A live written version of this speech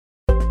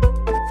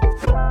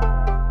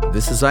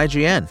this is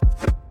IGN.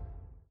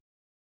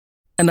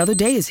 Another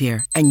day is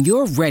here, and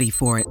you're ready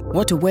for it.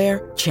 What to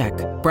wear? Check.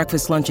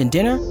 Breakfast, lunch, and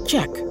dinner?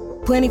 Check.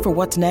 Planning for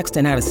what's next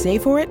and how to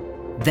save for it?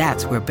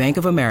 That's where Bank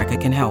of America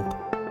can help.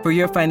 For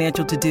your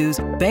financial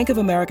to-dos, Bank of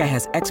America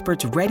has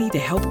experts ready to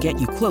help get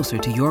you closer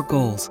to your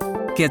goals.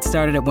 Get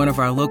started at one of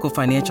our local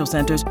financial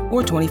centers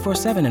or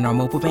 24/7 in our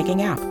mobile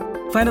banking app.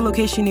 Find a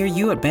location near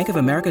you at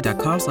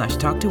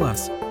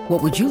bankofamerica.com/talktous.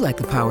 What would you like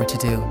the power to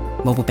do?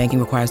 Mobile banking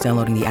requires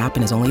downloading the app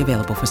and is only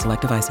available for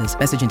select devices.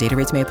 Message and data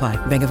rates may apply.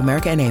 Bank of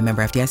America N.A.,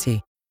 member FDIC.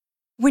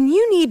 When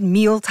you need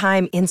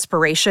mealtime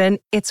inspiration,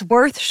 it's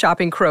worth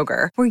shopping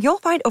Kroger, where you'll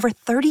find over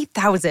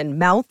 30,000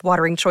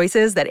 mouth-watering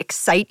choices that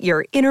excite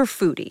your inner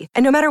foodie.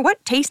 And no matter what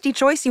tasty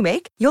choice you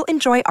make, you'll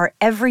enjoy our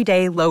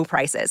everyday low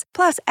prices,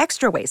 plus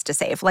extra ways to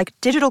save, like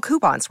digital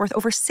coupons worth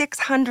over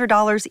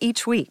 $600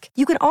 each week.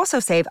 You can also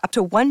save up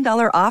to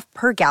 $1 off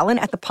per gallon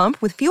at the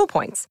pump with fuel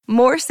points.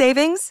 More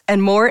savings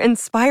and more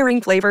inspiring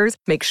flavors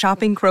make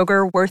shopping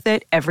Kroger worth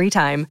it every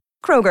time.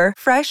 Kroger,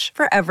 fresh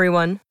for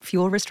everyone.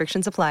 Fuel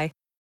restrictions apply.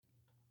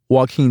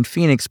 Joaquin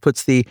Phoenix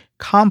puts the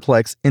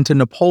complex into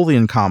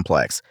Napoleon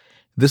complex.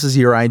 This is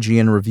your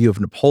IGN review of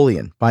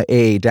Napoleon by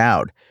A.A.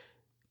 Dowd.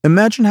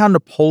 Imagine how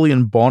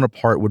Napoleon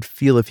Bonaparte would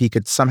feel if he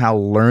could somehow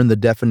learn the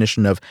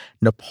definition of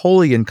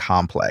Napoleon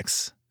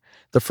complex.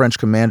 The French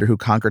commander who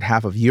conquered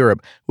half of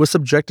Europe was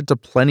subjected to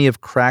plenty of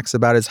cracks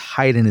about his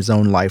height in his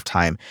own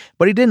lifetime,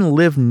 but he didn't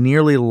live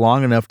nearly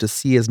long enough to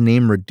see his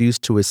name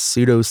reduced to his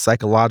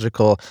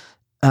pseudo-psychological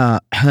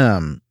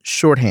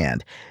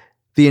shorthand.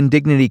 The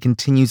indignity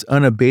continues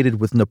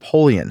unabated with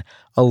Napoleon,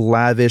 a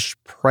lavish,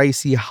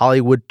 pricey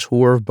Hollywood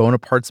tour of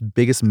Bonaparte's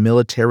biggest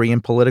military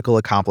and political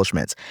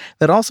accomplishments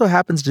that also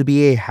happens to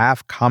be a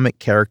half-comic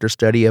character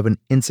study of an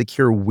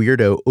insecure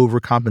weirdo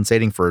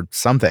overcompensating for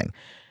something.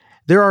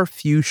 There are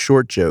few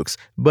short jokes,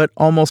 but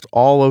almost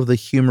all of the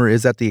humor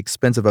is at the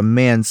expense of a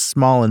man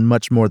small in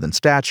much more than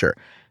stature.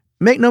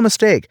 Make no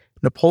mistake,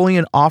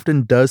 Napoleon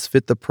often does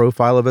fit the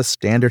profile of a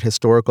standard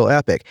historical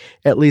epic,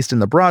 at least in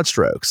the broad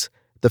strokes.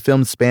 The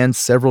film spans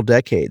several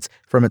decades,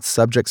 from its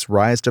subject's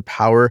rise to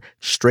power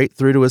straight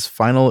through to his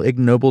final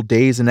ignoble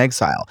days in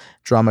exile,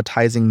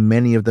 dramatizing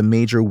many of the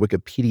major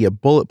Wikipedia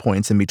bullet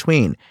points in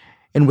between.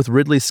 And with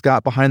Ridley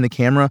Scott behind the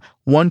camera,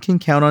 one can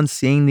count on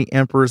seeing the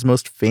Emperor's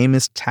most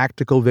famous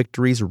tactical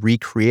victories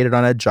recreated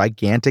on a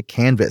gigantic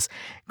canvas,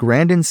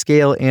 grand in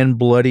scale and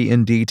bloody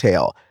in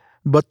detail.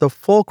 But the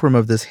fulcrum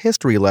of this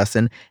history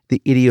lesson,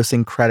 the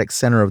idiosyncratic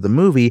center of the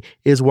movie,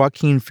 is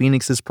Joaquin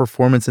Phoenix's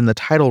performance in the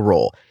title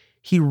role.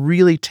 He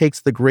really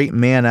takes the great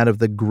man out of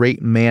the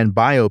great man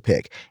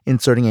biopic,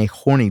 inserting a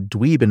horny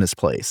dweeb in his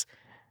place.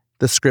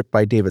 The script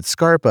by David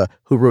Scarpa,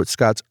 who wrote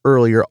Scott's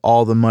earlier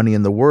All the Money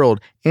in the World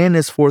and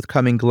his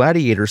forthcoming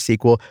Gladiator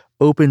sequel,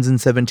 opens in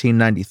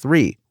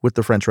 1793 with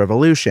the French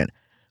Revolution.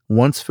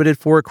 Once fitted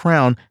for a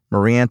crown,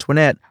 Marie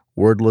Antoinette,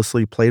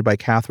 wordlessly played by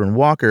Catherine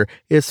Walker,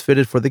 is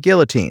fitted for the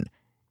guillotine.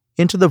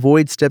 Into the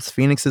void steps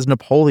Phoenix's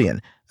Napoleon,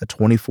 a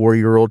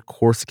 24-year-old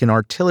Corsican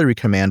artillery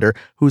commander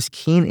whose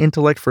keen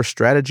intellect for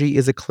strategy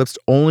is eclipsed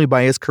only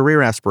by his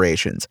career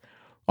aspirations.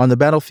 On the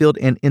battlefield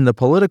and in the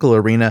political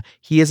arena,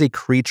 he is a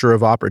creature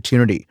of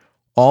opportunity,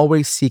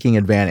 always seeking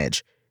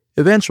advantage.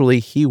 Eventually,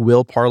 he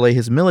will parlay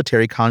his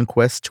military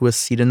conquests to a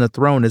seat in the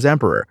throne as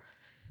emperor.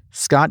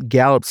 Scott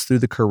gallops through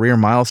the career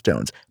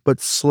milestones,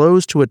 but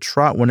slows to a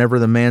trot whenever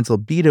the man's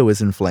libido is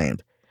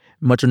inflamed.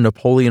 Much of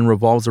Napoleon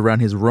revolves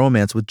around his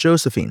romance with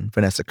Josephine,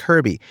 Vanessa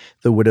Kirby,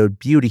 the widowed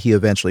beauty he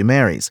eventually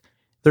marries.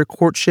 Their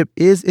courtship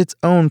is its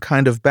own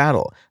kind of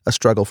battle, a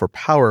struggle for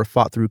power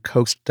fought through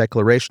coaxed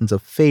declarations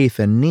of faith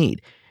and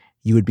need.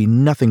 "You would be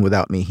nothing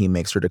without me," he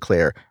makes her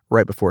declare,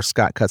 right before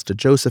Scott cuts to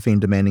Josephine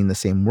demanding the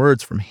same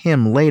words from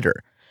him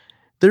later.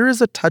 There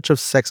is a touch of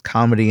sex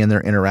comedy in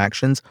their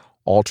interactions,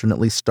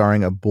 alternately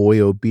starring a boy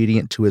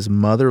obedient to his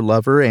mother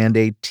lover and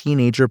a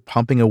teenager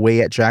pumping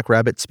away at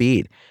jackrabbit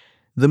speed.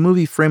 The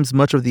movie frames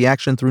much of the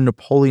action through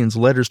Napoleon's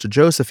letters to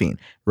Josephine,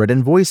 read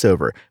in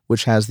voiceover,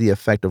 which has the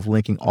effect of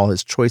linking all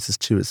his choices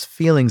to his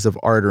feelings of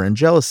ardor and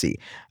jealousy,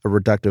 a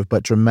reductive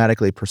but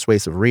dramatically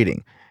persuasive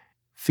reading.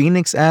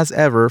 Phoenix, as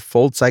ever,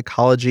 folds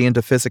psychology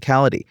into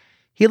physicality.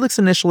 He looks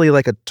initially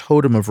like a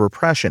totem of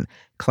repression,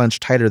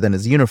 clenched tighter than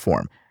his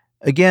uniform.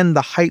 Again,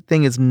 the height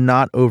thing is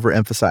not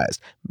overemphasized.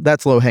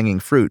 That's low-hanging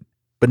fruit,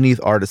 beneath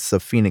artists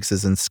of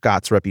Phoenix's and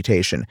Scott's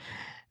reputation.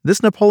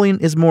 This Napoleon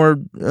is more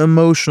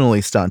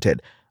emotionally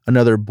stunted,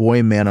 another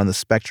boy man on the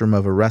spectrum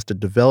of arrested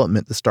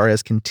development the star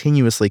has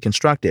continuously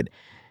constructed.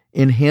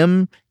 In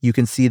him, you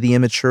can see the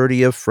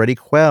immaturity of Freddie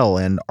Quell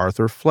and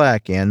Arthur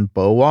Fleck and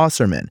Bo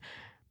Wasserman.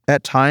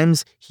 At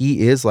times,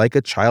 he is like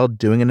a child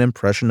doing an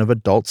impression of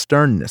adult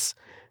sternness.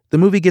 The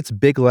movie gets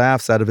big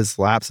laughs out of his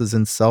lapses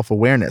in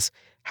self-awareness,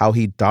 how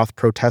he doth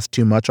protest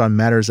too much on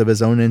matters of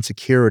his own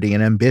insecurity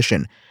and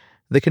ambition.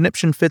 The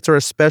conniption fits are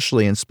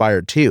especially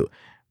inspired too.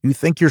 "You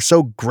think you're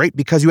so great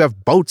because you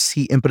have boats,"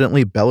 he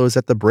impotently bellows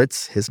at the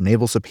Brits, his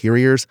naval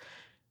superiors.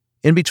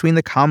 In between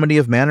the comedy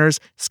of manners,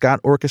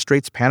 Scott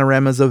orchestrates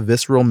panoramas of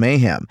visceral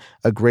mayhem,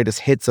 a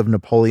greatest hits of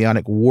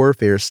Napoleonic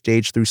warfare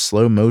staged through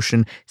slow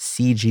motion,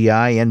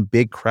 CGI, and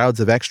big crowds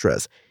of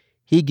extras.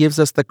 He gives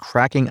us the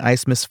cracking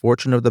ice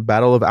misfortune of the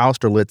Battle of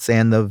Austerlitz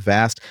and the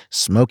vast,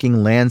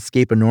 smoking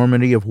landscape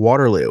enormity of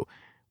Waterloo.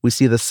 We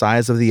see the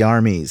size of the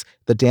armies,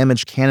 the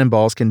damage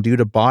cannonballs can do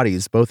to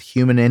bodies, both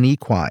human and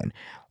equine.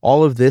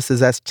 All of this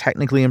is as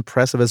technically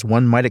impressive as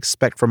one might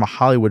expect from a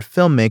Hollywood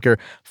filmmaker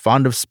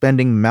fond of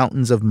spending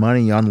mountains of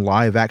money on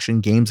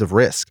live-action games of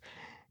Risk.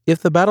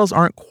 If the battles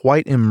aren't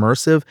quite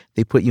immersive,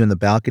 they put you in the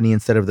balcony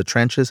instead of the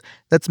trenches,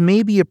 that's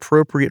maybe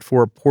appropriate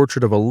for a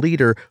portrait of a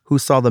leader who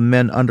saw the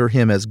men under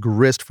him as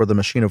grist for the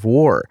machine of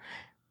war.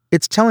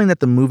 It's telling that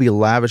the movie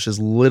lavishes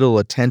little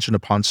attention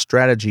upon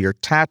strategy or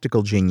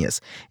tactical genius,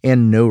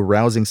 and no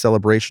rousing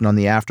celebration on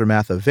the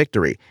aftermath of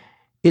victory.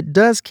 It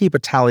does keep a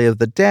tally of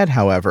the dead,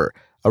 however,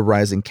 a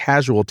rising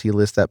casualty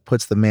list that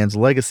puts the man's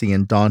legacy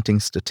in daunting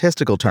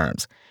statistical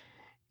terms.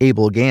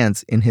 Abel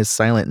Gance, in his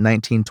silent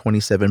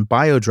 1927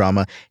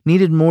 biodrama,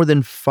 needed more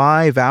than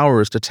 5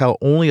 hours to tell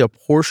only a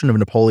portion of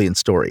Napoleon's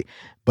story.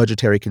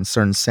 Budgetary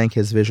concerns sank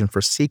his vision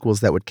for sequels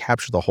that would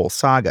capture the whole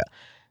saga.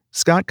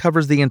 Scott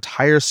covers the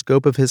entire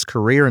scope of his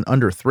career in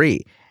under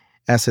 3.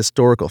 As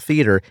historical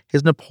theater,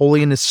 his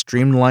Napoleon is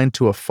streamlined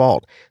to a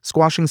fault,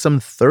 squashing some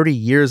 30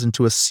 years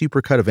into a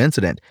supercut of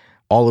incident,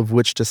 all of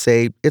which to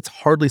say it's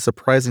hardly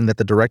surprising that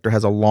the director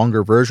has a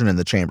longer version in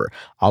the chamber,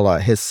 a la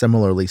his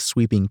similarly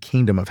sweeping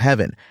Kingdom of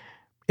Heaven.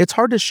 It's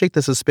hard to shake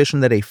the suspicion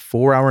that a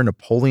 4-hour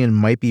Napoleon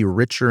might be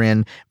richer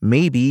and,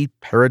 maybe,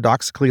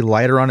 paradoxically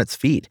lighter on its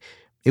feet.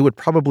 It would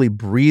probably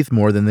breathe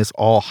more than this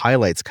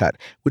all-highlights cut,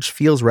 which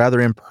feels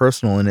rather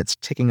impersonal in its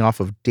ticking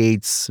off of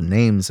dates,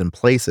 names, and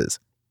places.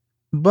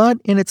 But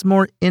in its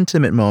more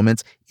intimate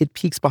moments, it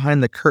peeks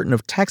behind the curtain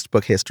of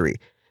textbook history.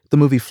 The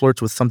movie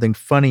flirts with something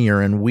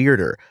funnier and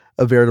weirder,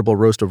 a veritable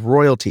roast of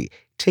royalty,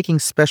 taking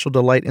special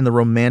delight in the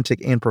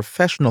romantic and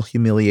professional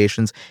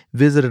humiliations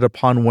visited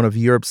upon one of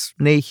Europe's,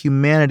 nay,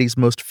 humanity's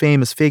most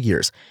famous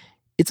figures.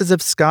 It's as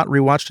if Scott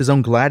rewatched his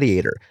own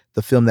Gladiator,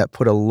 the film that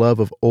put a love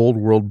of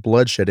old-world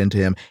bloodshed into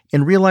him,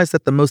 and realized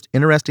that the most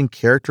interesting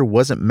character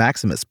wasn't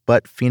Maximus,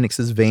 but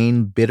Phoenix's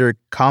vain, bitter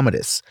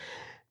Commodus.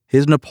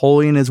 His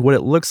Napoleon is what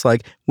it looks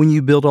like when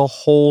you build a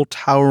whole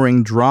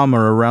towering drama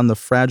around the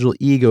fragile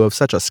ego of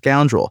such a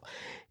scoundrel.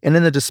 And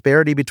in the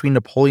disparity between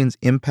Napoleon's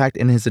impact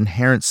and his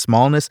inherent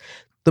smallness,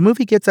 the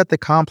movie gets at the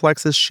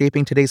complexes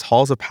shaping today's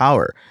halls of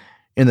power.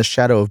 In the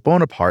shadow of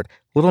Bonaparte,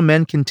 little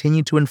men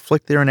continue to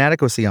inflict their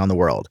inadequacy on the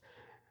world.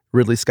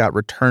 Ridley Scott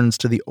returns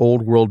to the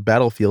old-world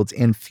battlefields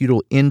and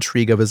feudal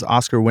intrigue of his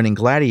Oscar-winning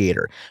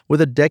Gladiator,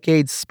 with a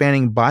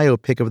decades-spanning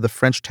biopic of the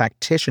French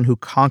tactician who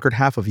conquered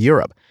half of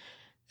Europe.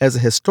 As a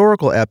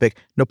historical epic,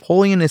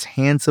 Napoleon is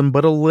handsome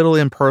but a little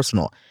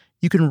impersonal.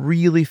 You can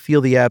really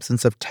feel the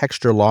absence of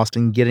texture lost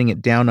in getting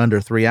it down under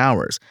 3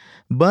 hours.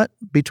 But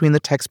between the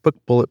textbook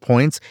bullet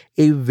points,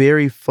 a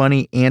very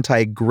funny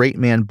anti-great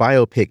man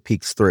biopic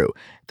peeks through,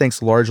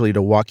 thanks largely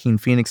to Joaquin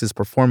Phoenix's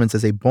performance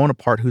as a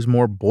Bonaparte who's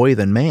more boy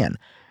than man.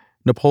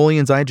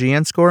 Napoleon's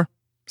IGN score?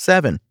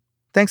 7.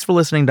 Thanks for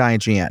listening to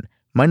IGN.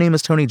 My name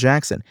is Tony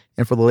Jackson,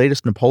 and for the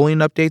latest Napoleon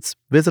updates,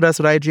 visit us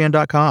at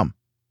IGN.com.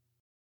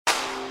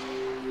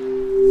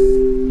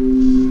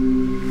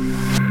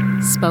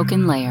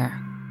 Spoken Layer.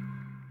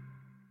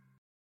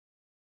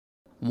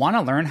 Want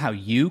to learn how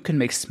you can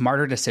make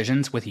smarter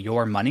decisions with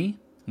your money?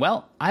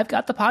 Well, I've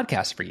got the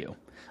podcast for you.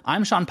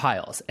 I'm Sean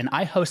Piles, and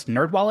I host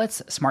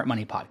NerdWallet's Smart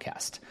Money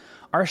Podcast.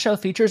 Our show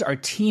features our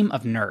team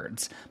of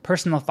nerds,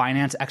 personal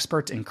finance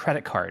experts in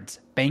credit cards,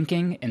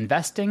 banking,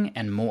 investing,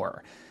 and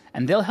more.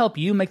 And they'll help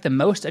you make the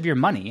most of your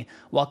money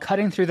while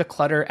cutting through the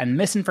clutter and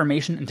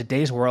misinformation in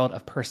today's world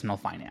of personal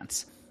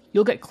finance.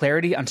 You'll get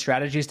clarity on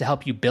strategies to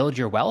help you build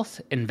your wealth,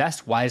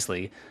 invest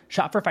wisely,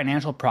 shop for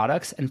financial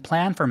products, and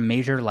plan for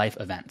major life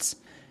events.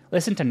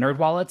 Listen to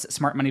NerdWallet's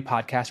Smart Money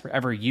Podcast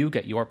wherever you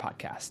get your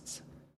podcasts.